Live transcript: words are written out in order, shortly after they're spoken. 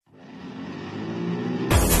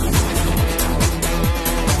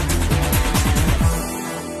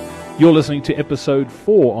You're listening to episode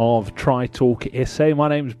 4 of Try Talk SA. My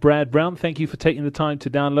name's Brad Brown. Thank you for taking the time to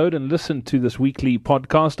download and listen to this weekly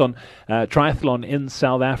podcast on triathlon in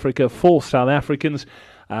South Africa for South Africans.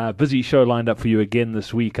 Busy show lined up for you again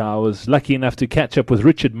this week. I was lucky enough to catch up with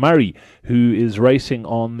Richard Murray, who is racing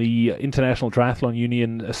on the International Triathlon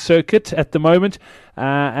Union circuit at the moment.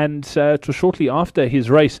 And it was shortly after his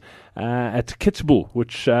race at Kitzbühel,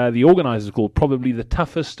 which the organisers called probably the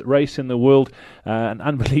toughest race in the world. An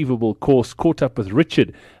unbelievable course. Caught up with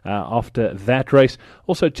Richard after that race.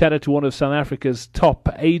 Also chatted to one of South Africa's top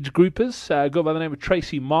age groupers, a girl by the name of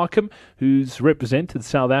Tracy Markham, who's represented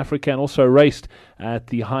South Africa and also raced at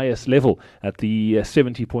the highest level at the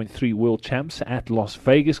 70.3 World Champs at Las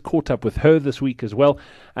Vegas. Caught up with her this week as well.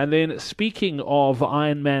 And then speaking of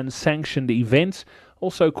Ironman sanctioned events,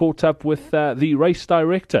 also caught up with the race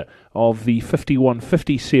director of the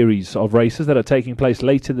 5150 series of races that are taking place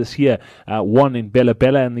later this year. One in Bela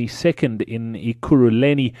and the second in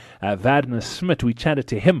Ekurhuleni, Werner Smit. We chatted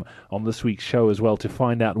to him on this week's show as well to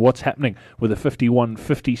find out what's happening with the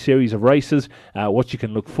 5150 series of races, what you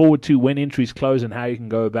can look forward to when entries close, and how you can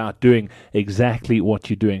go about doing exactly what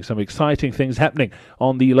you're doing. Some exciting things happening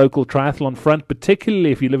on the local triathlon front,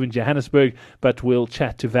 particularly if you live in Johannesburg, but we'll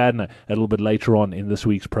chat to Werner a little bit later on in this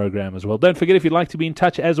week's program as well. Don't forget, if you'd like to be in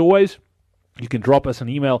touch, as always, you can drop us an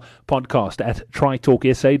email, podcast at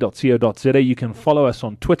trytalksa.co.za. You can follow us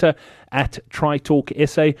on Twitter at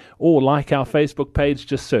trytalksa, or like our Facebook page,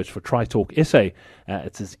 just search for Trytalk SA.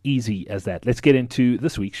 It's as easy as that. Let's get into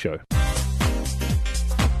this week's show.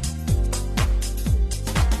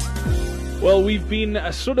 Well, we've been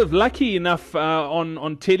sort of lucky enough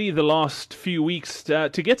on telly the last few weeks to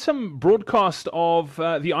get some broadcast of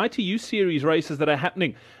the ITU series races that are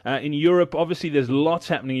happening in Europe. Obviously, there's lots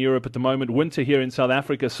happening in Europe at the moment. Winter here in South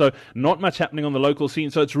Africa, so not much happening on the local scene.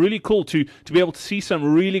 So it's really cool to be able to see some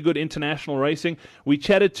really good international racing. We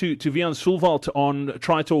chatted to Vian Sulvalt on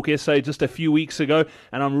Try Talk SA just a few weeks ago,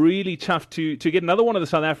 and I'm really chuffed to get another one of the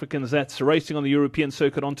South Africans that's racing on the European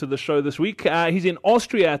circuit onto the show this week. He's in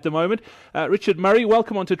Austria at the moment. Richard Murray,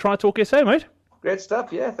 welcome on to Try Talk SA, mate. Great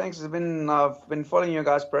stuff, yeah. Thanks. I've been following your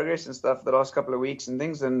guys' progress and stuff the last couple of weeks and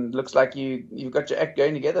things, and looks like you've got your act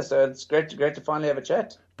going together. So it's great to finally have a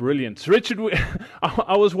chat. Brilliant, Richard.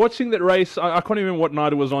 I was watching that race. I can't even remember what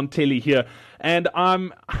night it was on telly here, and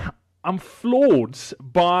I'm floored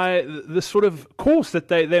by the sort of course that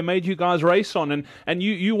they made you guys race on. And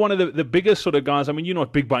you're one of the biggest sort of guys. I mean, you're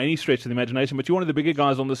not big by any stretch of the imagination, but you're one of the bigger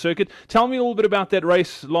guys on the circuit. Tell me a little bit about that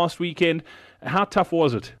race last weekend. How tough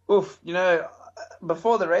was it? Oof,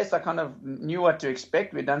 before the race, I kind of knew what to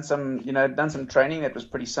expect. We'd done some training that was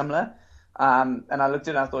pretty similar. And I looked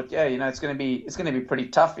at it and I thought, yeah, it's going to be pretty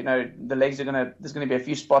tough. The legs there's going to be a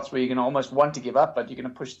few spots where you're going to almost want to give up, but you're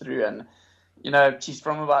going to push through. And I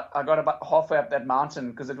got about halfway up that mountain,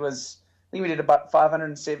 because I think we did about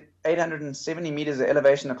 870 meters of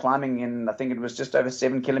elevation of climbing in, I think it was just over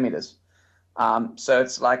 7 kilometers. So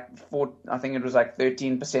it's like I think it was like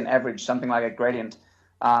 13% average, something like a gradient.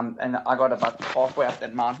 And I got about halfway up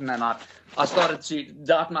that mountain, and I started to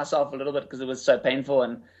doubt myself a little bit because it was so painful.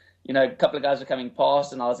 And, a couple of guys were coming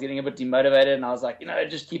past, and I was getting a bit demotivated, and I was like,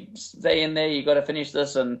 just stay in there. You got to finish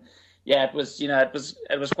this. And yeah, it was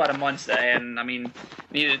quite a monster. And I mean,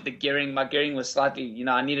 needed the gearing. My gearing was slightly,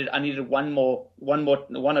 I needed one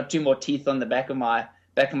or two more teeth on the back of my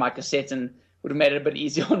cassette, and would have made it a bit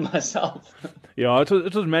easier on myself. Yeah, it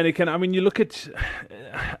was manic. And I mean, you look at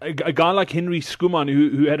a guy like Henry Skuman,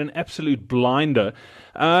 who had an absolute blinder.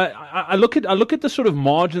 I look at the sort of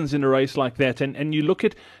margins in a race like that, and you look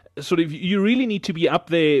at sort of, you really need to be up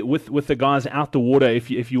there with the guys out the water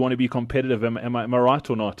if you want to be competitive. Am I right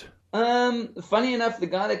or not? Funny enough, the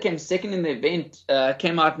guy that came second in the event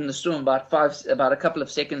came out in the storm about a couple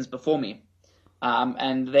of seconds before me.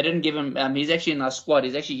 And they didn't give him. He's actually in our squad.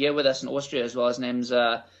 He's actually here with us in Austria as well. His name's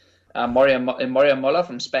Mario Mola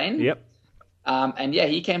from Spain. Yep. And yeah,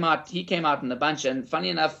 he came out in the bunch. And funny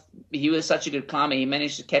enough, he was such a good climber. He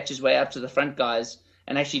managed to catch his way up to the front guys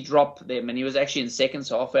and actually drop them. And he was actually in second,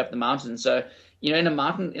 so halfway up the mountain. So in a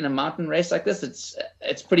mountain race like this,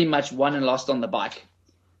 it's pretty much won and lost on the bike.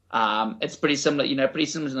 It's pretty similar, pretty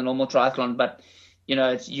similar to the normal triathlon. But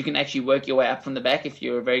you can actually work your way up from the back if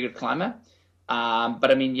you're a very good climber.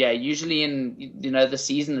 But I mean, yeah, usually in the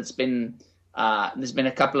season, it's been there's been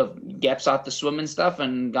a couple of gaps out the swim and stuff,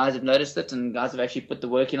 and guys have noticed it, and guys have actually put the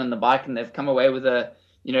work in on the bike, and they've come away with the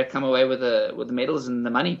medals and the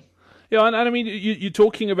money. Yeah, and I mean, you're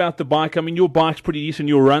talking about the bike. I mean, your bike's pretty decent.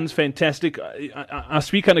 Your run's fantastic. I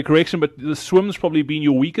speak under correction, but the swim's probably been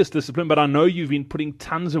your weakest discipline. But I know you've been putting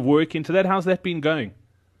tons of work into that. How's that been going?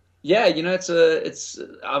 Yeah,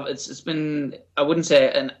 it's been, I wouldn't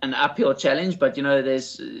say an uphill challenge, but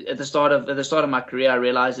there's at the start of my career I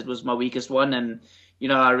realized it was my weakest one, and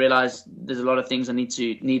I realized there's a lot of things I need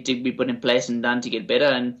to be put in place and done to get better.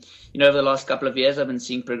 And over the last couple of years I've been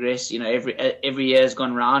seeing progress. Every year has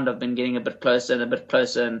gone round, I've been getting a bit closer and a bit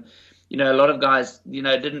closer, and a lot of guys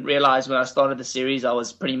didn't realize when I started the series I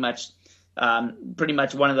was pretty much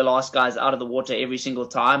one of the last guys out of the water every single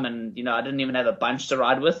time, and I didn't even have a bunch to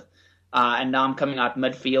ride with, and now I'm coming out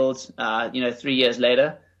midfield, 3 years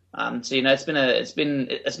later. So it's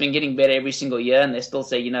been getting better every single year, and they still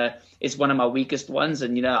say it's one of my weakest ones,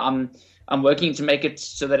 and I'm working to make it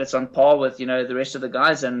so that it's on par with the rest of the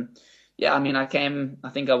guys. And yeah, I mean, I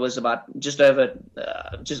think I was about just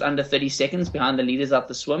under 30 seconds behind the leaders up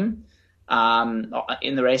the swim,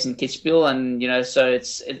 in the race in Kitzbühel, and so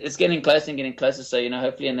it's getting closer and getting closer. So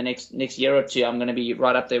hopefully in the next year or two, I'm going to be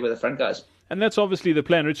right up there with the front guys. And that's obviously the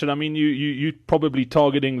plan, Richard. I mean, you're probably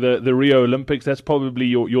targeting the Rio Olympics. That's probably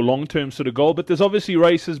your long-term sort of goal. But there's obviously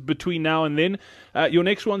races between now and then. Your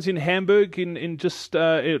next one's in Hamburg in just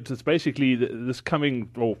it's basically this coming,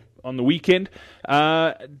 or on the weekend.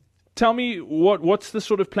 Tell me what's the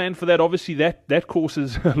sort of plan for that? Obviously, that course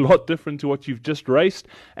is a lot different to what you've just raced,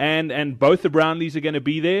 and both the Brownlees are going to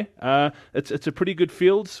be there. It's a pretty good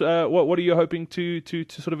field. What are you hoping to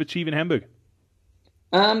sort of achieve in Hamburg?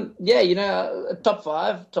 Yeah, top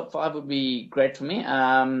five would be great for me.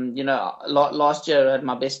 Last year I had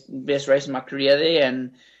my best race in my career there,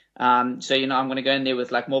 and so I'm going to go in there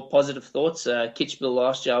with like more positive thoughts. Kitzbühel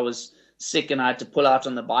last year I was sick and I had to pull out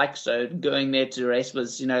on the bike, so going there to race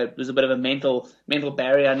was it was a bit of a mental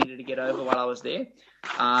barrier I needed to get over while I was there.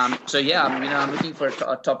 So yeah, I'm looking for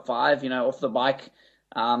a top five. Off the bike,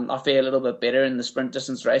 I fare a little bit better in the sprint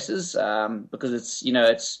distance races, because it's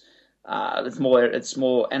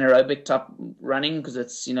more anaerobic type running, because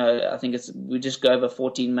I think we just go over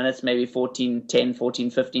 14 minutes, maybe 14:10,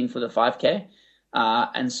 14:15 for the 5K,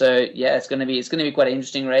 and so yeah, it's going to be quite an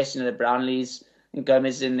interesting race. The Brownlees,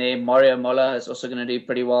 Gomez in there, Mario Mola is also going to do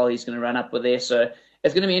pretty well. He's going to run up with there, so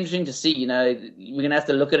it's going to be interesting to see. We're going to have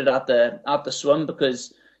to look at it out the swim,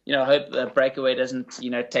 because I hope the breakaway doesn't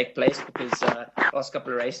take place, because last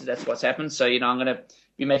couple of races that's what's happened. So I'm going to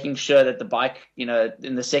be making sure that the bike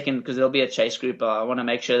in the second, because there'll be a chase group, I want to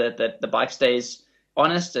make sure that the bike stays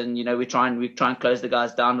honest, and we try and close the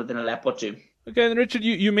guys down within a lap or two. Okay, then Richard,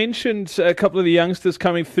 you mentioned a couple of the youngsters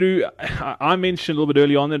coming through. I mentioned a little bit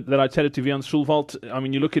early on that I chatted to Wian Sulvalt. I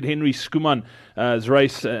mean, you look at Henry Skuman's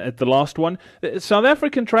race at the last one. South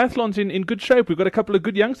African triathlon's in good shape. We've got a couple of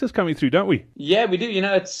good youngsters coming through, don't we? Yeah, we do.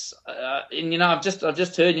 It's I've just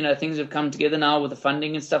heard things have come together now with the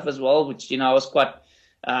funding and stuff as well, which I was quite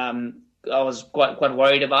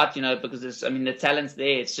worried about, because the talent's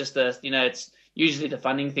there. It's just it's usually the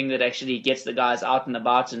funding thing that actually gets the guys out and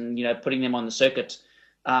about and putting them on the circuit.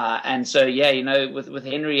 And so yeah, with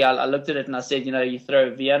Henry, I looked at it and I said, you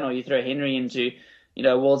throw Wian or you throw Henry into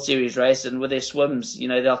World Series race, and with their swims,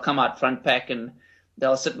 they'll come out front pack and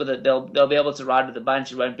they'll sit with it. They'll be able to ride with the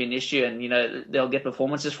bunch. It won't be an issue, and they'll get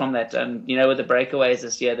performances from that. And with the breakaways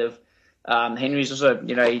this year, they've Henry's also,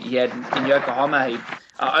 he had in Yokohama.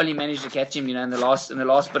 I only managed to catch him, in the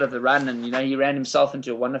last bit of the run, and he ran himself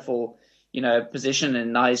into a wonderful position,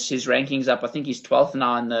 and now his rankings up. I think he's 12th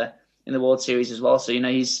now in the World Series as well. So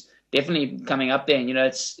he's definitely coming up there, and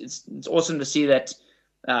it's awesome to see that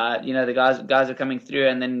the guys are coming through,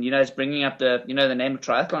 and then it's bringing up the the name of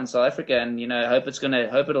triathlon in South Africa, and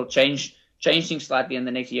hope it'll change things slightly in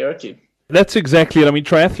the next year or two. That's exactly it. I mean,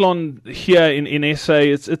 triathlon here in SA,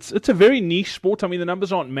 it's a very niche sport. I mean, the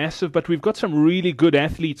numbers aren't massive, but we've got some really good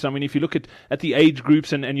athletes. I mean, if you look at the age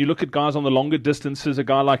groups and you look at guys on the longer distances, a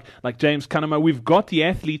guy like James Cunnama, we've got the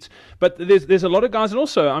athletes, but there's a lot of guys, and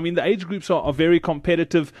also, I mean, the age groups are very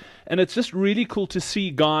competitive, and it's just really cool to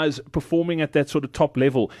see guys performing at that sort of top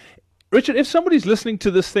level. Richard, if somebody's listening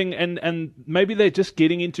to this thing and maybe they're just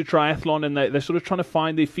getting into triathlon and they're sort of trying to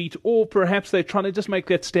find their feet, or perhaps they're trying to just make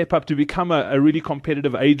that step up to become a really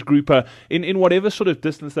competitive age grouper in whatever sort of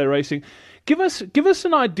distance they're racing, give us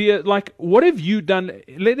an idea, like, what have you done?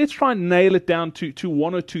 Let's try and nail it down to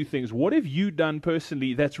one or two things. What have you done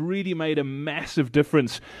personally that's really made a massive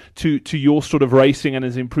difference to your sort of racing and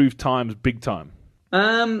has improved times big time?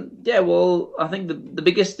 Yeah, well, I think the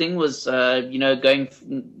biggest thing was, going,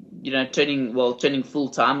 turning full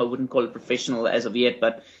time. I wouldn't call it professional as of yet,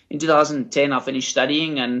 but in 2010 I finished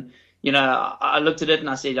studying, and I looked at it and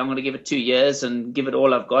I said, I'm going to give it 2 years and give it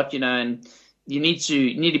all I've got, and you need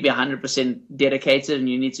to be 100% dedicated, and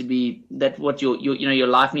you need to be that what your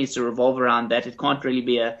life needs to revolve around that. It can't really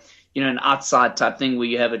be an outside type thing where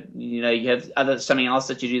you have something else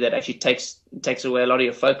that you do that actually takes away a lot of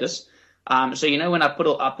your focus. So when I put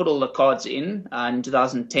all the cards in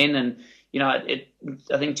 2010, and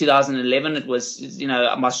I think 2011 it was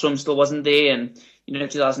my swim still wasn't there, and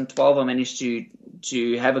 2012 I managed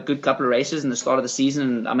to have a good couple of races in the start of the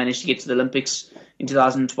season, and I managed to get to the Olympics in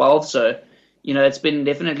 2012. So it's been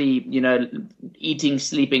definitely eating,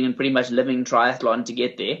 sleeping, and pretty much living triathlon to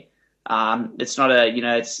get there. It's not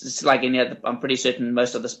it's like any other. I'm pretty certain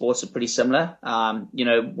most of the sports are pretty similar.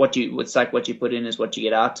 What you put in is what you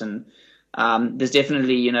get out, and there's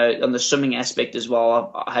definitely on the swimming aspect as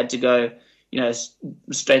well. I had to go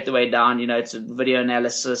straight the way down. It's a video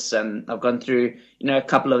analysis, and I've gone through a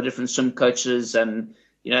couple of different swim coaches, and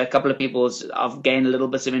a couple of people. I've gained little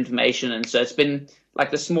bits of information, and so it's been like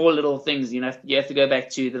the small little things. You have to go back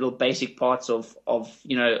to the little basic parts of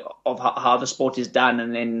how the sport is done,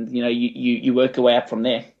 and then you work your way up from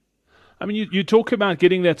there. I mean, you talk about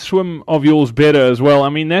getting that swim of yours better as well. I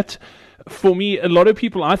mean, that, for me, a lot of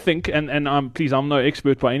people, I think, and I'm no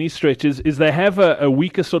expert by any stretch, is they have a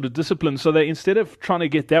weaker sort of discipline. So they, instead of trying to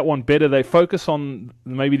get that one better, they focus on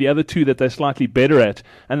maybe the other two that they're slightly better at,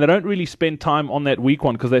 and they don't really spend time on that weak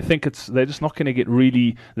one because they think they're just not going to get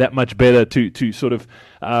really that much better to sort of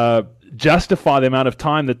justify the amount of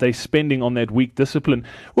time that they're spending on that weak discipline.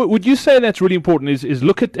 Would you say that's really important, is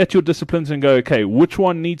look at your disciplines and go, okay, which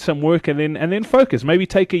one needs some work, and then focus. Maybe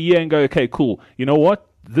take a year and go, okay, cool, you know what?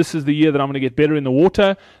 This is the year that I'm going to get better in the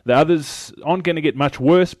water. The others aren't going to get much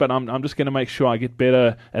worse, but I'm just going to make sure I get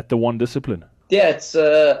better at the one discipline. Yeah, it's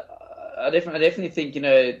I definitely think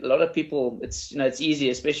a lot of people, it's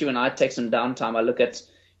easy, especially when I take some downtime. I look at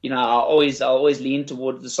I always lean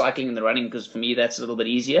towards the cycling and the running because for me that's a little bit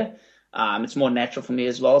easier. It's more natural for me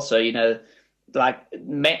as well. So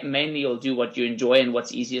mainly you'll do what you enjoy and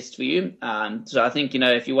what's easiest for you. So I think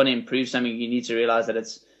if you want to improve something, you need to realize that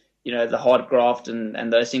it's the hard graft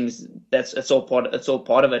and those things, it's all part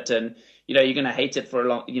of it, and you're going to hate it for a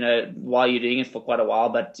long while you're doing it for quite a while,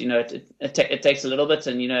 but it takes a little bit,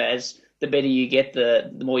 and as the better you get,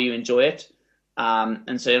 the more you enjoy it,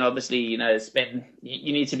 and so obviously you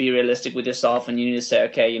need to be realistic with yourself, and you need to say,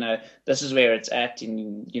 okay, this is where it's at,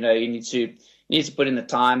 and you need to put in the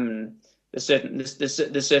time, and there's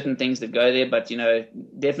certain things that go there, but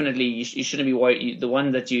definitely you shouldn't be worried. The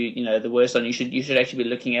one that the worst on, you should actually be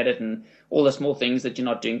looking at it, and all the small things that you're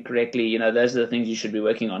not doing correctly, those are the things you should be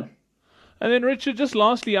working on. And then, Richard, just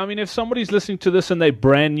lastly, I mean, if somebody's listening to this and they're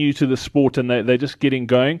brand new to the sport and they're just getting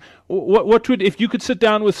going, what would, if you could sit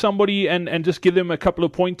down with somebody and just give them a couple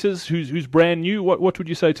of pointers who's brand new, what would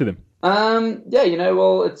you say to them?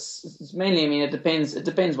 Well, it's mainly, it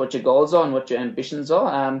depends what your goals are and what your ambitions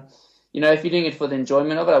are. If you're doing it for the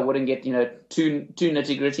enjoyment of it, I wouldn't get, too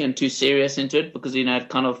nitty gritty and too serious into it because, it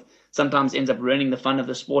kind of sometimes ends up ruining the fun of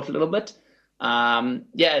the sport a little bit. I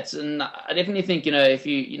definitely think, if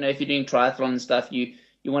you're doing triathlon and stuff, you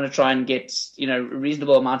want to try and get, a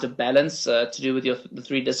reasonable amount of balance to do with the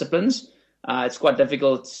three disciplines. It's quite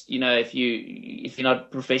difficult, if you're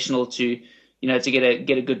not professional to get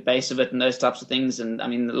a good base of it and those types of things. And I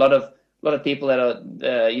mean, a lot of people that are,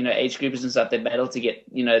 age groupers and stuff, they battle to get,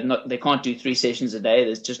 they can't do 3 sessions a day.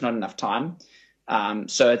 There's just not enough time.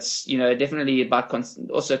 So it's, definitely about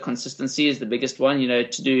also consistency is the biggest one,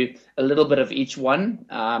 to do a little bit of each one.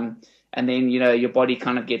 And then, your body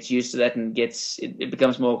kind of gets used to that and it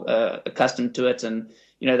becomes more accustomed to it. And,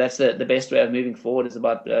 that's the best way of moving forward is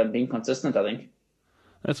about being consistent, I think.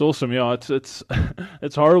 That's awesome. Yeah,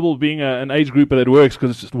 it's horrible being an age grouper that works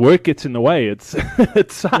because just work gets in the way. It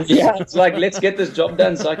sucks. Yeah, it's like, let's get this job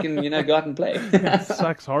done so I can go out and play. It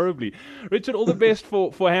sucks horribly. Richard, all the best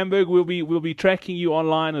for Hamburg. We'll be tracking you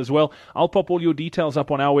online as well. I'll pop all your details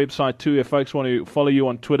up on our website too. If folks want to follow you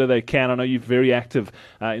on Twitter, they can. I know you're very active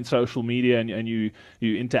in social media and you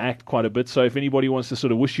interact quite a bit. So if anybody wants to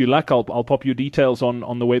sort of wish you luck, I'll pop your details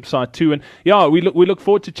on the website too. And yeah, we look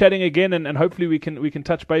forward to chatting again and hopefully we can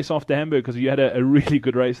touch base after Hamburg because you had a really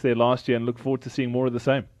good race there last year and look forward to seeing more of the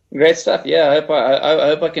same. Great stuff. Yeah, I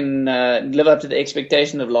hope I can live up to the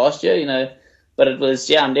expectation of last year, but it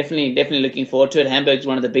was, I'm definitely looking forward to it. Hamburg's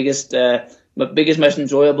one of the biggest, most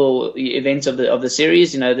enjoyable events of the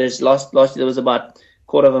series. There's last year there was about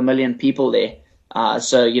 250,000 people there.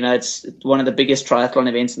 So, it's one of the biggest triathlon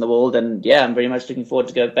events in the world. And yeah, I'm very much looking forward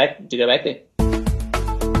to go back there.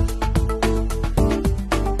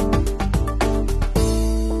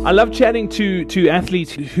 I love chatting to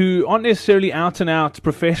athletes who aren't necessarily out and out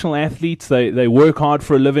professional athletes. They work hard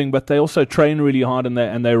for a living, but they also train really hard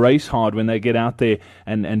and they race hard when they get out there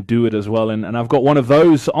and do it as well. And I've got one of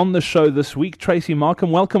those on the show this week, Tracy Markham.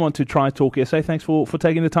 Welcome on to Try Talk SA. Thanks for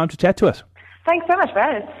taking the time to chat to us. Thanks so much,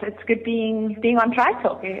 Werner. It's good being on Try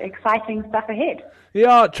Talk. Exciting stuff ahead.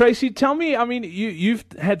 Yeah, Tracy, tell me, I mean, you've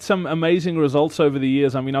had some amazing results over the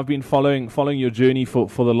years. I mean, I've been following your journey for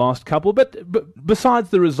the last couple, but besides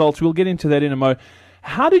the results, we'll get into that in a moment.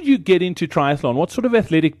 How did you get into triathlon? What sort of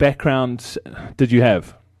athletic background did you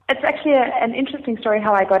have? It's actually an interesting story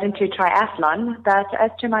how I got into triathlon, but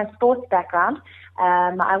as to my sports background,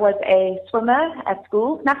 I was a swimmer at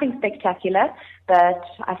school, nothing spectacular, but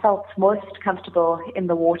I felt most comfortable in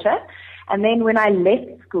the water. And then when I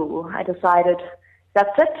left school, I decided,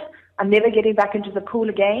 that's it. I'm never getting back into the pool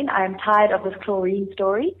again. I'm tired of this chlorine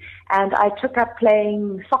story. And I took up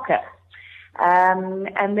playing soccer.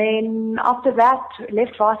 And then after that,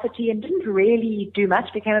 left varsity and didn't really do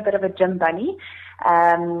much, became a bit of a gym bunny.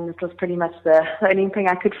 It was pretty much the only thing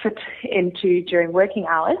I could fit into during working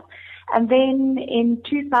hours. And then in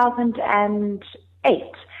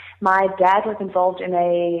 2008, my dad was involved in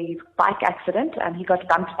a bike accident and he got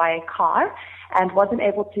bumped by a car and wasn't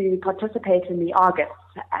able to participate in the Argus.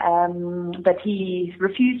 But he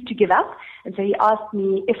refused to give up. And so he asked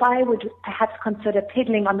me if I would perhaps consider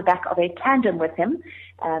pedaling on the back of a tandem with him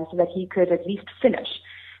so that he could at least finish.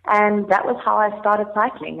 And that was how I started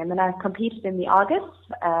cycling. And then I competed in the Argus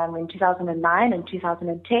in 2009 and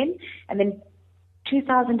 2010. And then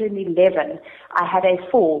 2011, I had a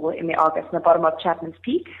fall in the Argus in the bottom of Chapman's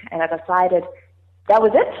Peak, and I decided that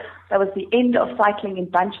was it. That was the end of cycling in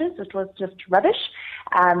bunches. It was just rubbish,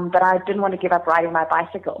 but I didn't want to give up riding my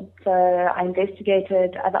bicycle. So I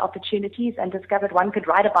investigated other opportunities and discovered one could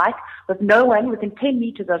ride a bike with no one within 10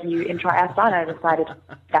 meters of you in triathlon. I decided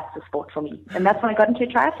that's the sport for me, and that's when I got into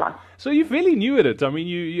triathlon. So you're fairly new at it. I mean,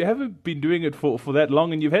 you haven't been doing it for that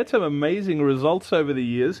long, and you've had some amazing results over the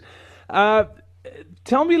years.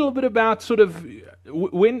 Tell me a little bit about sort of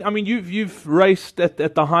when, I mean, you've raced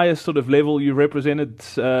at the highest sort of level. You represented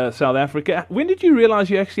South Africa. When did you realize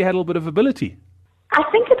you actually had a little bit of ability? I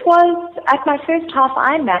think it was at my first half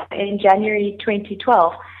Ironman in January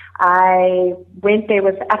 2012. I went there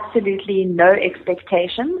with absolutely no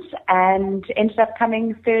expectations and ended up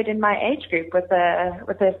coming third in my age group with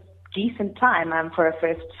a decent time for a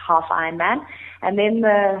first half Ironman. And then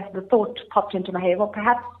the thought popped into my head, well,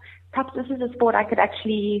 perhaps this is a sport I could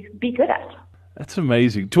actually be good at. That's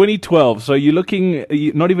amazing. 2012, so you're looking,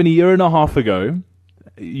 not even a year and a half ago,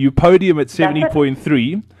 you podium at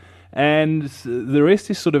 70.3, and the rest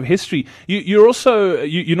is sort of history. You're also,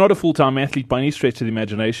 you're not a full-time athlete by any stretch of the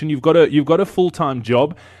imagination. You've got a full-time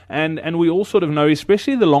job, and we all sort of know,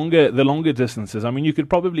 especially the longer distances. I mean, you could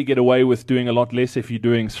probably get away with doing a lot less if you're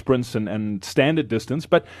doing sprints and standard distance,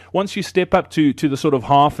 but once you step up to the sort of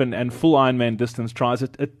half and full Ironman distance tries,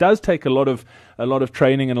 it does take a lot of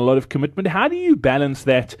training and a lot of commitment. How do you balance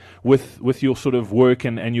that with your sort of work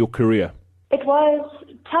and your career? It was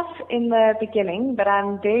tough in the beginning, but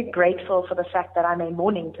I'm very grateful for the fact that I'm a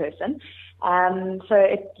morning person. So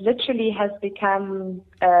it literally has become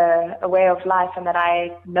a way of life, and that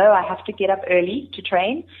I know I have to get up early to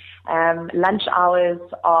train. Lunch hours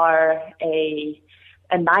are a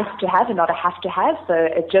nice to have and not a have to have. So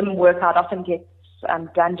a gym workout often gets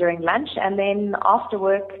done during lunch, and then after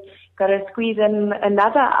work, got to squeeze in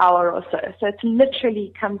another hour or so. So it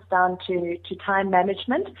literally comes down to time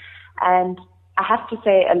management. And I have to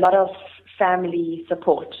say a lot of family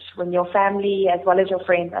support. When your family as well as your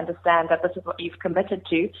friends understand that this is what you've committed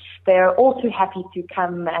to, they are all too happy to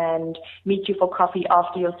come and meet you for coffee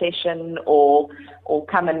after your session or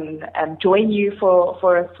come and join you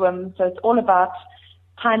for a swim. So it's all about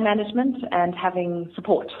time management and having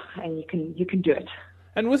support, and you can do it.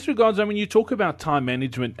 And with regards, I mean, you talk about time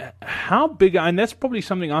management, how big, and that's probably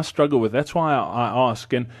something I struggle with, that's why I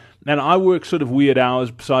ask, and I work sort of weird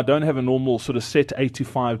hours, so I don't have a normal sort of set 8 to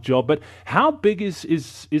 5 job, but how big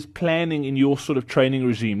is planning in your sort of training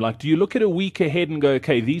regime? Like, do you look at a week ahead and go,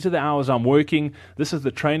 okay, these are the hours I'm working, this is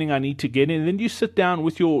the training I need to get in, and then you sit down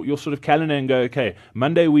with your sort of calendar and go, okay,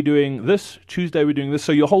 Monday we're doing this, Tuesday we're doing this,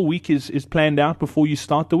 so your whole week is planned out before you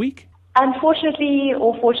start the week? Unfortunately,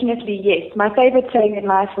 or fortunately, yes. My favorite saying in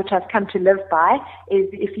life, which I've come to live by, is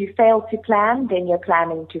if you fail to plan, then you're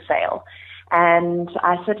planning to fail. And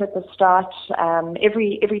I sit at the start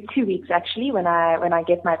every 2 weeks actually when I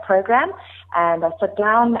get my program, and I sit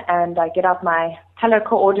down and I get out my color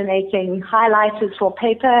coordinating highlighters for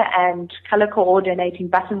paper and color coordinating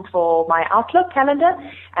buttons for my Outlook calendar,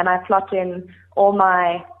 and I plot in all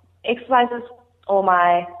my exercises, all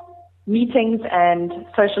my meetings and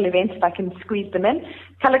social events if I can squeeze them in,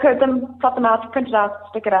 color code them, plot them out, print it out,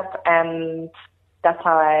 stick it up, and that's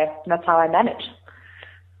how I manage.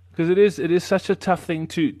 Because it is such a tough thing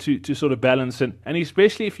to sort of balance, and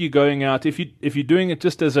especially if you're going out, if you're doing it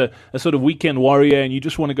just as a sort of weekend warrior and you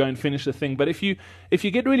just want to go and finish the thing. But if you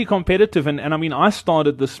get really competitive, and I mean, I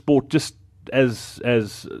started the sport just as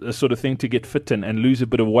a sort of thing to get fit and lose a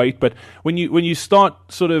bit of weight. But when you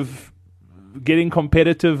start sort of getting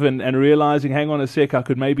competitive and realizing, hang on a sec, I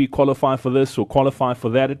could maybe qualify for this or qualify for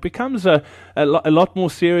that, it becomes a lot more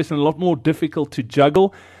serious and a lot more difficult to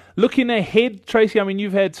juggle. Looking ahead, Tracy, I mean,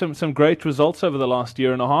 you've had some great results over the last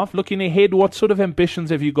year and a half. Looking ahead, what sort of ambitions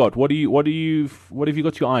have you got? What have you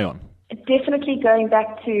got your eye on? Definitely going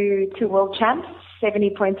back to World Champs,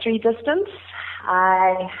 70.3 distance.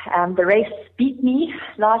 The race beat me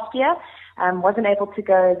last year. Wasn't able to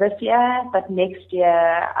go this year, but next year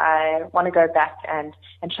I want to go back and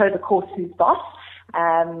show the course who's boss.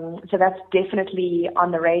 So that's definitely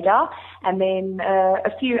on the radar. And then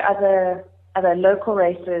a few other local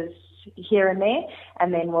races here and there,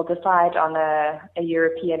 and then we'll decide on a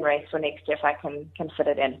European race for next year if I can fit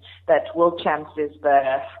it in. But World Champs is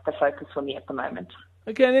the focus for me at the moment.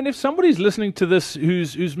 Okay, and then if somebody's listening to this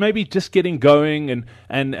who's maybe just getting going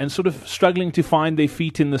and sort of struggling to find their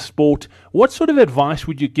feet in the sport, what sort of advice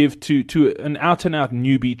would you give to an out-and-out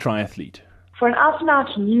newbie triathlete? For an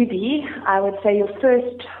out-and-out newbie, I would say your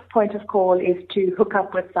first point of call is to hook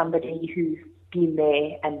up with somebody who's been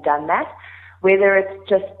there and done that. Whether it's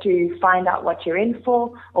just to find out what you're in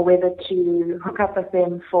for, or whether to hook up with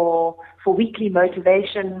them for weekly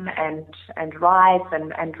motivation and rides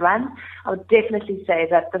and runs, I would definitely say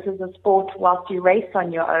that this is a sport whilst you race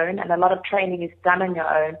on your own, and a lot of training is done on your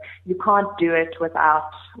own. You can't do it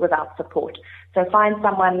without support. So find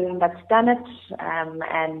someone that's done it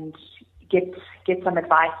and get some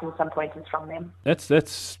advice and some pointers from them.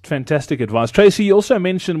 That's fantastic advice. Tracy, you also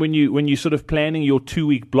mentioned when you sort of planning your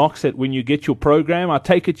 2-week blocks that when you get your program, I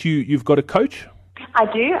take it you've got a coach? I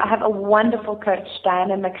do. I have a wonderful coach,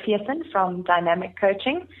 Diana McPherson from Dynamic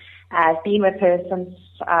Coaching. I've been with her since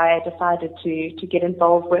I decided to get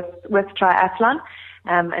involved with triathlon,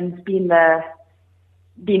 and it's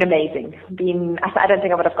been amazing. I don't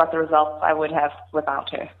think I would have got the results I would have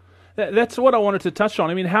without her. That's what I wanted to touch on.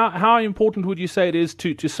 I mean, how important would you say it is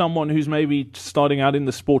to someone who's maybe starting out in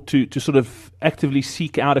the sport to sort of actively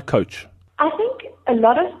seek out a coach? I think a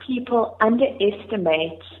lot of people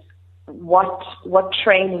underestimate what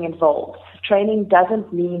training involves. Training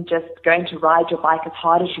doesn't mean just going to ride your bike as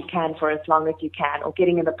hard as you can for as long as you can, or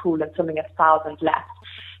getting in the pool and swimming 1,000 laps.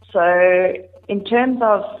 So in terms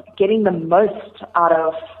of getting the most out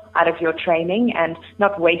of your training and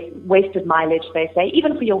not wasted mileage, they say,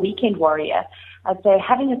 even for your weekend warrior, I'd say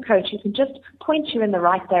having a coach who can just point you in the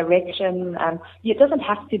right direction. It doesn't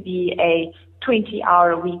have to be a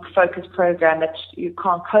 20-hour-a-week focused program that you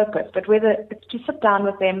can't cope with, but whether it's to sit down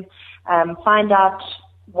with them, find out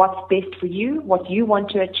what's best for you, what you want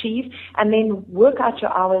to achieve, and then work out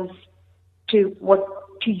your hours to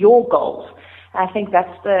your goals. I think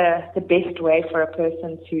that's the best way for a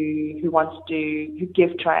person who wants to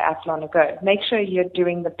give triathlon a go. Make sure you're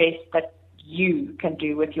doing the best that you can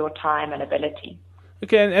do with your time and ability.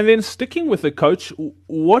 Okay, and then sticking with the coach,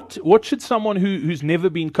 what should someone who's never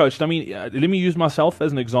been coached? I mean, let me use myself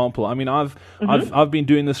as an example. I mean, I've been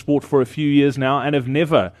doing this sport for a few years now, and have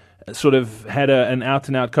never sort of had an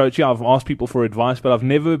out-and-out coach. Yeah, I've asked people for advice, but I've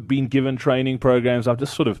never been given training programs. I've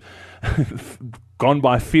just sort of gone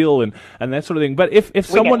by feel and that sort of thing. But if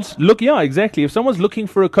someone's if someone's looking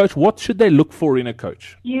for a coach, what should they look for in a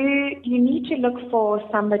coach? You need to look for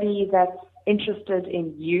somebody that's interested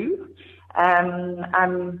in you.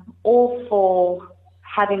 I'm all for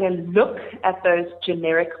having a look at those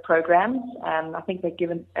generic programs. I think they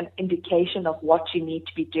give an indication of what you need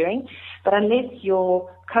to be doing. But unless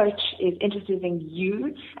your coach is interested in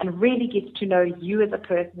you and really gets to know you as a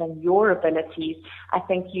person and your abilities, I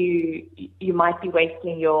think you might be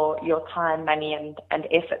wasting your time, money, and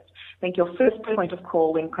effort. I think your first point of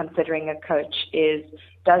call when considering a coach is,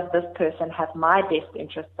 does this person have my best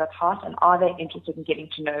interests at heart, and are they interested in getting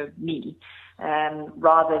to know me,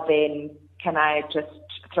 rather than can I just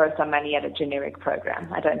throw some money at a generic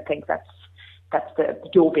program? I don't think that's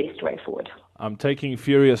your best way forward. I'm taking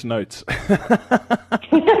furious notes.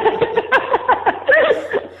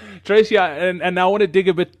 Tracy, and I want to dig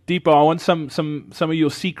a bit deeper. I want some of your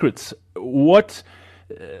secrets. What,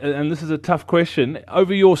 and this is a tough question,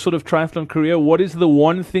 over your sort of triathlon career, what is the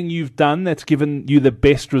one thing you've done that's given you the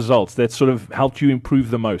best results, that sort of helped you improve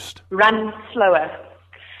the most? Run slower.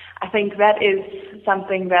 I think that is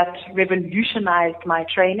something that revolutionized my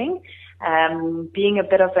training. Being a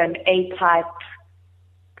bit of an A-type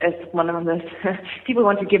is one of those people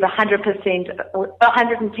want to give 100% or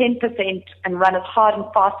 110% and run as hard and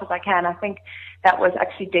fast as I can. I think that was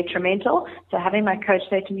actually detrimental. So having my coach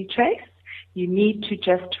say to me, Trace, you need to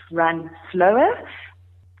just run slower,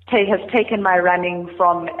 has taken my running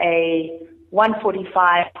from a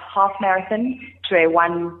 1:45 half marathon to a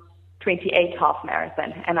 1:28 half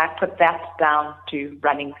marathon, and I put that down to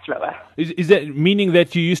running slower. Is that meaning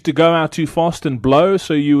that you used to go out too fast and blow,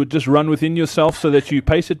 so you would just run within yourself so that you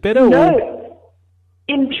pace it better? No. Or?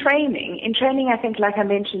 In training, I think, like I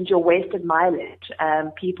mentioned, your wasted mileage.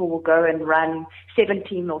 People will go and run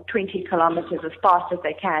 17 or 20 kilometers as fast as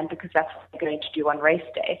they can because that's what they're going to do on race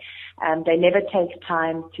day. They never take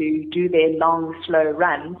time to do their long, slow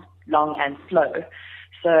runs, long and slow.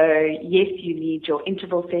 So yes, you need your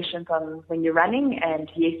interval sessions on when you're running,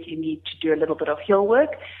 and yes, you need to do a little bit of hill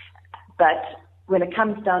work. But when it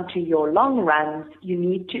comes down to your long runs, you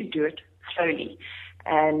need to do it slowly.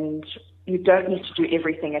 And you don't need to do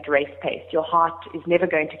everything at race pace. Your heart is never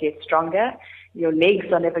going to get stronger. Your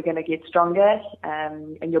legs are never going to get stronger.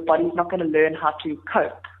 And your body's not going to learn how to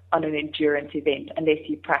cope on an endurance event unless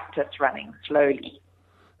you practice running slowly.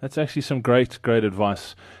 That's actually some great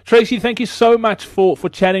advice. Tracy, thank you so much for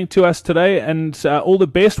chatting to us today, and all the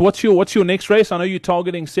best. What's your next race? I know you're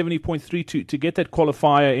targeting 70.3 to get that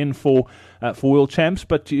qualifier in for World Champs,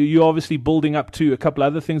 but you're obviously building up to a couple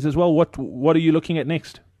other things as well. What are you looking at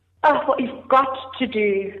next? Well, you've got to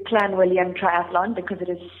do Clan William Triathlon because it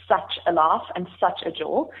is such a laugh and such a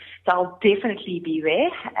joy. So I'll definitely be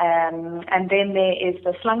there. And then there is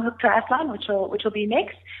the Slunghoek Triathlon, which will be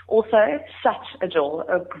next. Also, such a joy,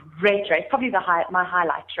 a great race, probably my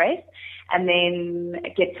highlight race. And then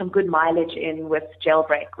get some good mileage in with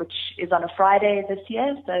Jailbreak, which is on a Friday this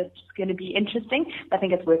year. So it's going to be interesting. I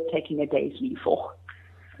think it's worth taking a day's leave for.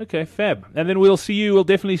 Okay, fab. And then we'll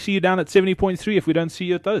definitely see you down at 70.3 if we don't see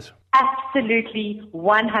you at those. Absolutely,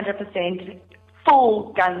 100%,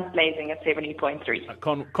 full guns blazing at 70.3. I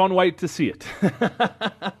can't wait to see it.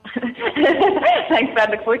 Thanks, Brad.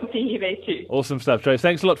 Look forward to seeing you there too. Awesome stuff, Trace.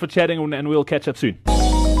 Thanks a lot for chatting, and we'll catch up soon.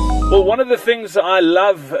 Well, one of the things I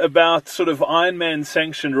love about sort of Ironman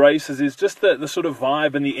sanctioned races is just the sort of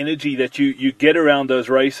vibe and the energy that you get around those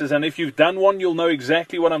races. And if you've done one, you'll know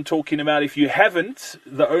exactly what I'm talking about. If you haven't,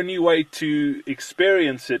 the only way to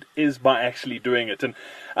experience it is by actually doing it. And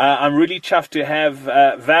I'm really chuffed to have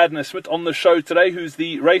Werner Smit on the show today, who's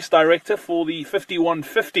the race director for the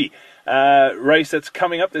 5150 race that's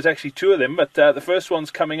coming up. There's actually two of them, but the first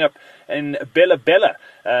one's coming up in Bela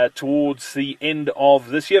towards the end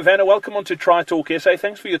of this year. Werner, welcome on to Tri Talk SA.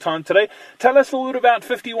 Thanks for your time today. Tell us a little bit about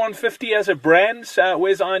 5150 as a brand.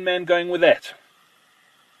 Where's Ironman going with that?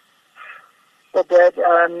 Well, Brad,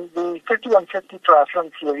 the 5150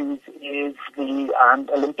 Triathlon Series is the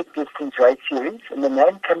Olympic distance race series, and the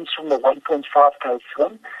name comes from the 1.5k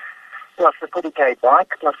swim, plus the 40k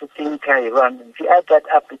bike, plus the 10k run. And if you add that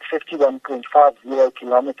up, it's 51.50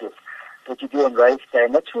 kilometers that you do on race day,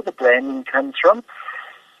 and that's where the branding comes from.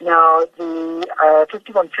 Now, the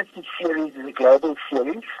 5150 series is a global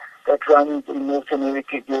series that runs in North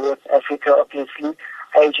America, Europe, Africa, obviously,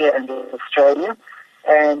 Asia, and Australia.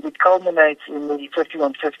 And it culminates in the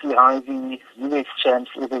 5150 IV US Champs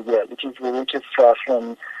every year, which is the richest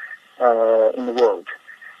triathlon in the world.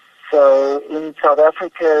 So in South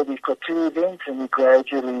Africa, we've got two events, and we're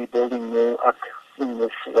gradually building more up in this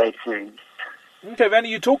race series. Okay, Werner,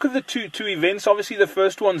 you talk of the two events. Obviously, the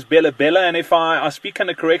first one's Bela, and if I speak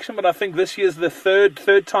under correction, but I think this year's the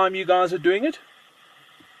third time you guys are doing it?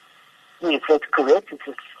 Yes, that's correct. It's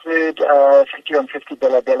the third 5150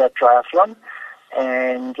 Bela Triathlon.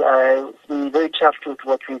 And we're very chuffed with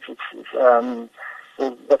what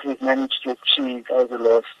we've managed to achieve over the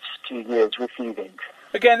last 2 years with the event.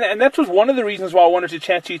 Again, and that was one of the reasons why I wanted to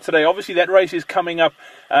chat to you today. Obviously, that race is coming up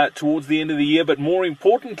towards the end of the year, but more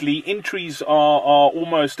importantly, entries are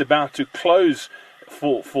almost about to close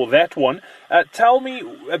for that one. Tell me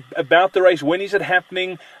about the race. When is it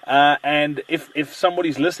happening? And if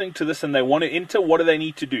somebody's listening to this and they want to enter, what do they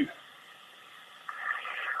need to do?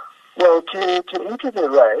 Well, to enter the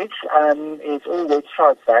race, it's all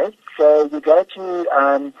website-based. So you go to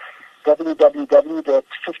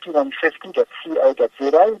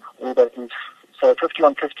www.5150.co.za, or that is, so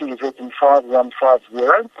 5150 is written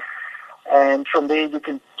 5150. And from there you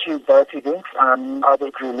can choose both events, either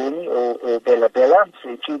Ekurhuleni or Bela. So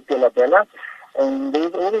you choose Bela. And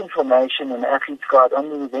there's all the information and athlete's guide on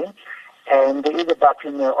the event. And there is a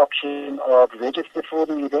button option of register for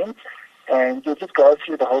the event. And you just go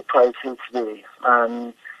through the whole process there.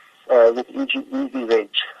 with easy reg,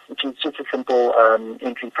 which is just a simple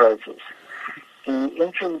entry process. The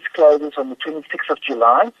entrance closes on the 26th of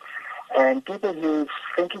July, and people who's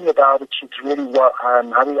thinking about it should really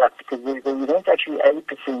hurry up, because the event's actually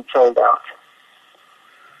 80% sold out.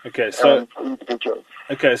 Okay, so for individuals.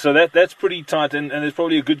 Okay, so that's pretty tight, and there's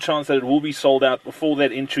probably a good chance that it will be sold out before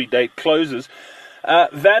that entry date closes.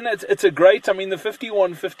 Van, it's a great, I mean, the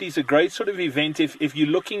 5150 is a great sort of event. If you're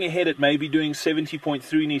looking ahead at maybe doing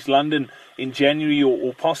 70.3 in East London in January,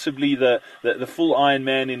 or possibly the full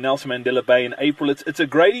Ironman in Nelson Mandela Bay in April, it's a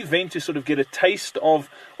great event to sort of get a taste of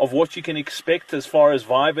what you can expect as far as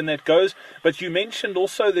vibe and that goes. But you mentioned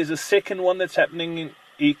also there's a second one that's happening in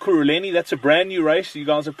Ekurhuleni. That's a brand new race you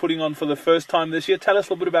guys are putting on for the first time this year. Tell us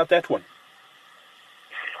a little bit about that one.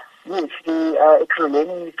 Yes, the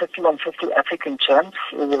Ekurhuleni 5150 African Champs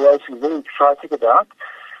is a race we're very excited about.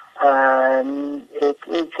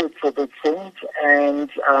 It's a big thing,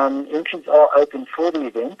 and entries are open for the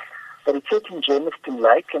event, but it's set in Germiston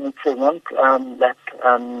Lake, and it's a one-lap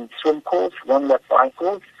swim course, one-lap bike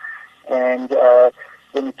course, and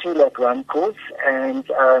then a two-lap run course, and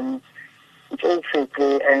it's all set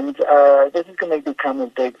there, and this is going to become a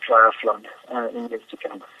big triathlon in years to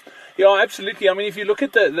come. Yeah, absolutely. I mean, if you look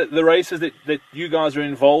at the races that you guys are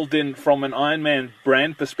involved in from an Ironman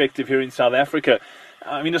brand perspective here in South Africa,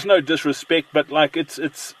 I mean, there's no disrespect, but like it's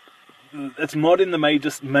not in the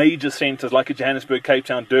major centres like Johannesburg, Cape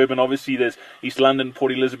Town, Durban. Obviously, there's East London,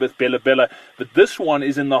 Port Elizabeth, Bela, but this one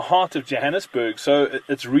is in the heart of Johannesburg, so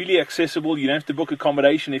it's really accessible. You don't have to book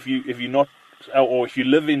accommodation if you're not, or if you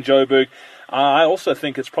live in Joburg. I also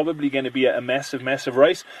think it's probably going to be a massive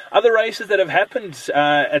race. Other races that have happened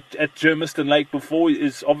at Germiston Lake before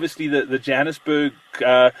is obviously the Johannesburg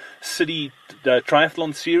City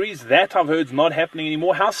Triathlon Series. That I've heard is not happening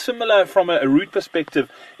anymore. How similar from a route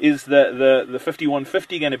perspective is the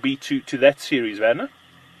 5150 going to be to that series, Werner?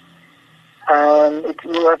 It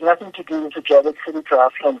will have nothing to do with the Joburg City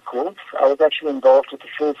Triathlon course. I was actually involved with the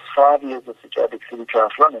first 5 years of the Joburg City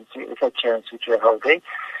Triathlon and 2 SA Champs which were held there.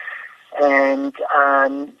 And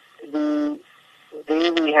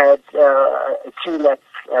there we had a 2-lap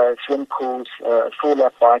swim course, a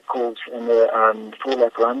 4-lap bike course, and a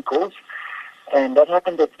 4-lap run course. And that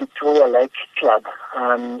happened at Victoria Lake Club,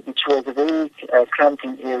 which was a very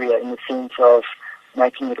cramping area in the sense of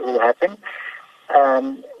making it all happen.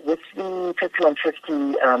 With the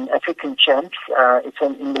 5150 African Champs, it's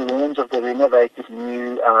in the ruins of the renovated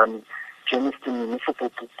new Germiston Municipal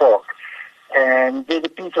Park. And there's a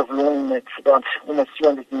piece of lawn that's about almost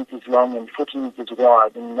 200 meters long and 40 meters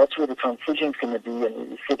wide, and that's where the transition's going to be, and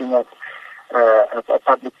we're setting up a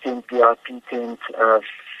public tent, VIP tent,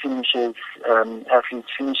 finishes, athletes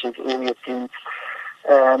finishes, area tents.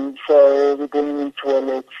 So we're bringing in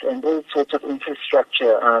toilets and all sorts of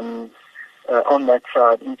infrastructure on that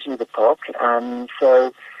side into the park.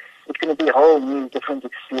 So it's going to be a whole new, different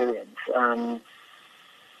experience.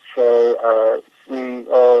 So we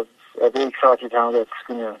are very excited how that's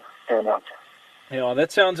going to turn out. Yeah,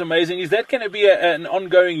 that sounds amazing. Is that going to be an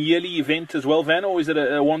ongoing yearly event as well, Van, or is it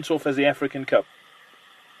a once-off as the African Cup?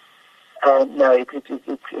 No, it's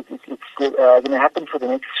going to happen for the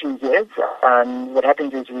next 3 years. What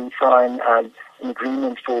happens is we sign an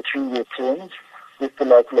agreement for 3-year terms with the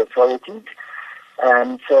local authorities.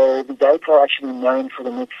 So the dates are actually known for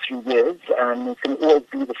the next 3 years. It's going to always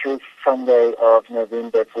be the first Sunday of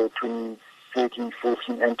November for 2013,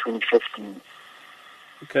 14, and 2015.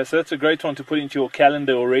 Okay, so that's a great one to put into your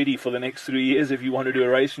calendar already for the next 3 years if you want to do a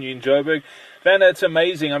race and you're in Joburg. Van, it's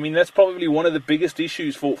amazing. I mean, that's probably one of the biggest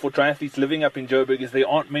issues for triathletes living up in Joburg is there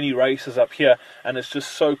aren't many races up here, and it's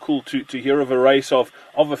just so cool to hear of a race of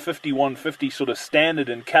a 5150 sort of standard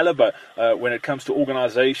and caliber when it comes to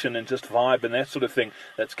organisation and just vibe and that sort of thing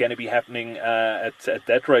that's going to be happening at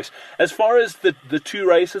that race. As far as the 2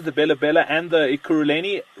 races, the Bela and the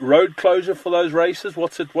Ekurhuleni, road closure for those races,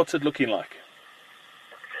 what's it looking like?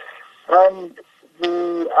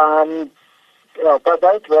 By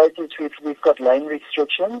both races, we've got lane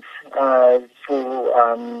restrictions for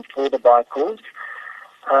the bike course.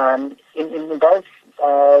 In both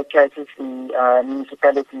cases, the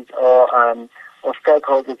municipalities are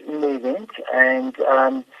stakeholders in the event, and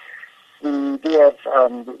we do have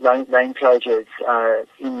lane closures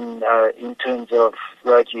in terms of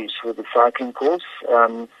road use for the cycling course,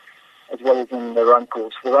 as well as in the run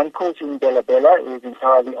course. The run course in Bela is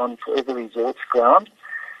entirely on Forever Resorts ground.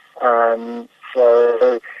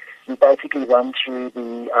 So we basically run through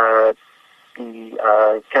the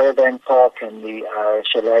caravan park and the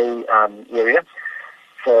chalet area.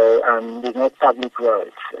 So there's no public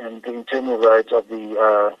roads, and the internal roads of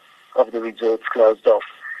the resorts closed off.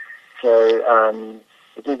 So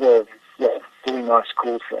it is a very nice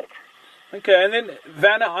course set. Okay, and then,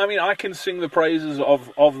 Werner, I mean, I can sing the praises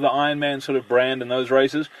of the Ironman sort of brand and those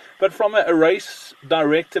races, but from a race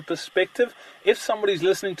director perspective, if somebody's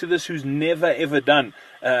listening to this who's never, ever done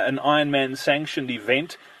an Ironman sanctioned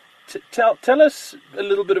event, tell us a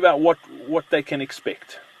little bit about what they can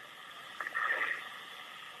expect.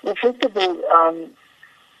 Well, first of all,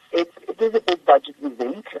 it is a big budget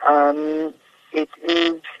event. It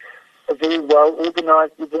is a very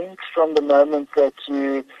well-organized event from the moment that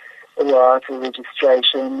you arrive for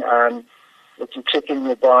registration, that you check in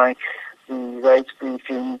your bike, the race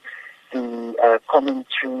briefing, the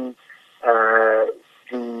commentary, the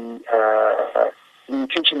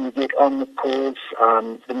nutrition you get on the course,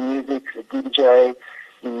 the music, the DJ,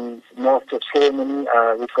 the master of ceremony.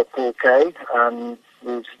 We've got Paul Kay,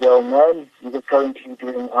 who's well known. He's currently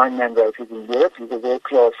doing Ironman races in Europe. He's a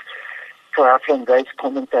world-class triathlon race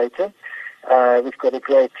commentator. We've got a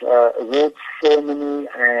great awards ceremony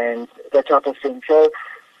and that type of thing. So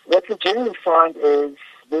what we generally find is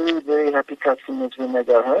very, very happy customers when they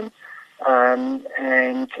go home, and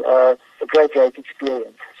a great race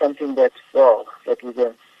experience. Something that was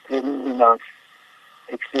a really nice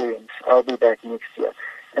experience. I'll be back next year.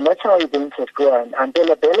 And that's how events have grown. And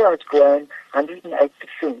Bela has grown 108%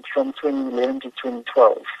 from 2011 to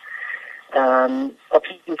 2012.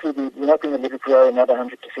 Obviously, we're not going to let it grow another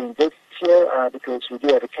 100% this year because we do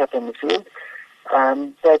have a cap on the field.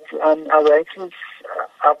 But our races,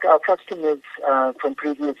 our customers from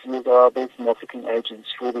previous years are our best marketing agents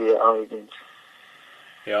for our events.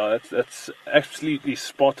 Yeah, that's absolutely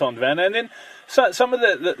spot on, Werner. And then some of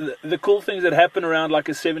the cool things that happen around like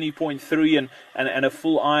a 70.3 and a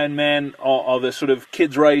full Ironman are the sort of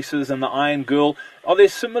kids races and the Iron Girl. Are there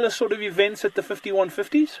similar sort of events at the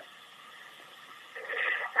 5150s?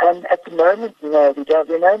 At the moment, no, we don't.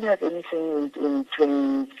 We don't have anything in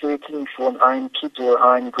 2013 for an Iron Kid or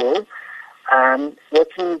Iron Girl. What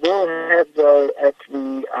we will have though at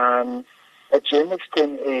the at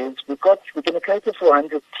Germiston is we're going to cater for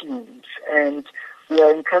 100 teams, and we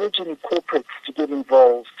are encouraging corporates to get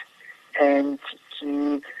involved, and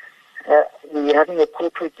we're having a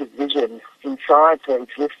corporate division inside the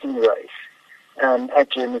existing race at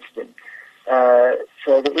Germiston.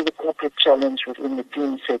 So there is a corporate challenge within the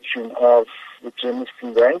team section of the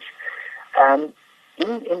Germiston race.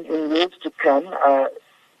 In years to come,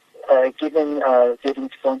 given getting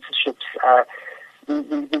sponsorships,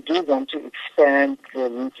 we do want to expand the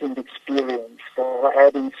weekend experience by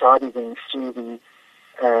adding side events to the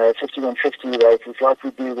 5150 races like we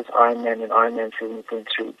do with Ironman and Ironman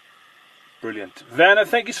 7.3. Brilliant. Werner,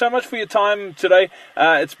 thank you so much for your time today.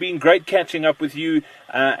 It's been great catching up with you,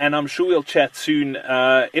 and I'm sure we'll chat soon,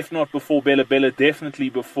 if not before Bela, definitely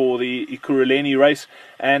before the Ekurhuleni race,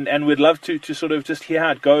 and we'd love to sort of just hear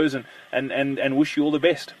how it goes and wish you all the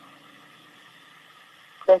best.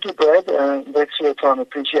 Thank you, Brad. Thanks for your time. I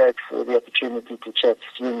appreciate for the opportunity to chat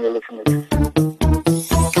to you and your listeners.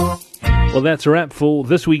 Well, that's a wrap for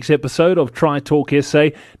this week's episode of Tri Talk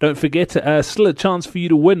SA. Don't forget, still a chance for you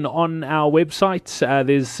to win on our website.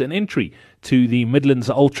 There's an entry to the Midlands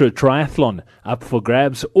Ultra Triathlon up for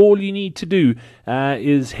grabs. All you need to do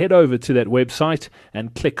is head over to that website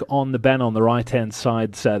and click on the banner on the right-hand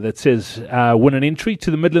side that says win an entry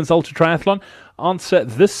to the Midlands Ultra Triathlon. Answer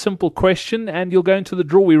this simple question and you'll go into the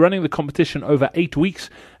draw. We're running the competition over 8 weeks,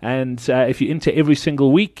 and if you enter every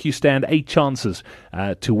single week, you stand 8 chances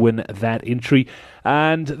to win that entry.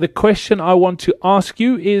 And the question I want to ask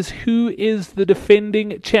you is, who is the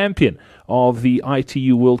defending champion of the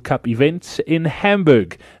ITU World Cup event in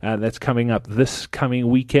Hamburg? That's coming up this coming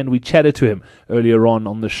weekend. We chatted to him earlier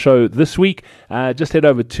on the show this week. Just head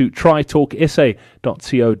over to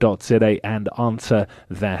trytalksa.co.za and answer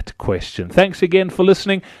that question. Thanks again for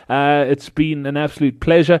listening. It's been an absolute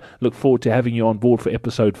pleasure. Look forward to having you on board for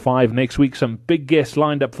episode 5 next week. Some big guests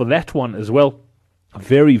lined up for that one as well.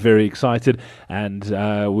 Very, very excited, and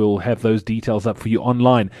we'll have those details up for you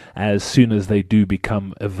online as soon as they do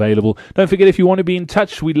become available. Don't forget, if you want to be in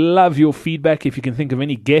touch, we love your feedback. If you can think of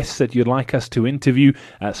any guests that you'd like us to interview,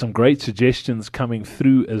 some great suggestions coming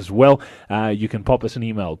through as well. You can pop us an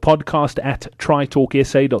email,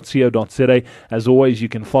 podcast@trytalksa.co.za. As always, you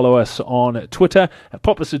can follow us on Twitter.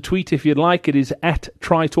 Pop us a tweet if you'd like. It is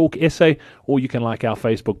 @trytalksa, or you can like our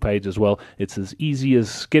Facebook page as well. It's as easy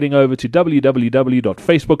as getting over to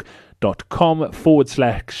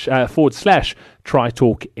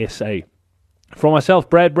www.facebook.com/TryTalkSA. From myself,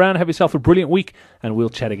 Brad Brown, have yourself a brilliant week, and we'll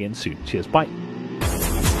chat again soon. Cheers, bye.